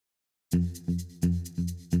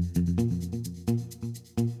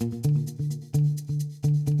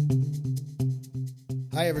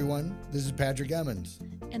Hi, everyone. This is Patrick Emmons.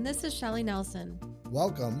 And this is Shelley Nelson.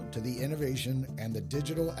 Welcome to the Innovation and the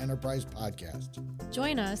Digital Enterprise Podcast.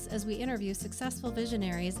 Join us as we interview successful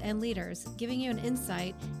visionaries and leaders, giving you an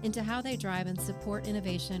insight into how they drive and support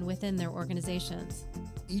innovation within their organizations.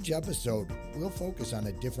 Each episode will focus on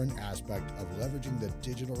a different aspect of leveraging the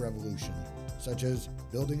digital revolution, such as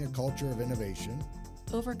building a culture of innovation,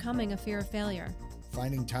 overcoming a fear of failure,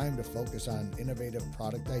 finding time to focus on innovative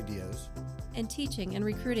product ideas, and teaching and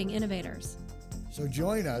recruiting innovators. So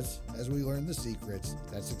join us as we learn the secrets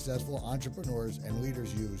that successful entrepreneurs and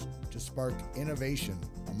leaders use to spark innovation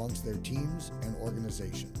amongst their teams and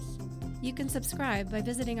organizations. You can subscribe by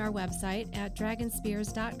visiting our website at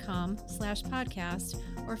dragonspears.com/podcast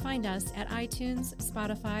or find us at iTunes,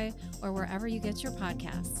 Spotify, or wherever you get your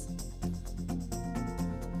podcasts.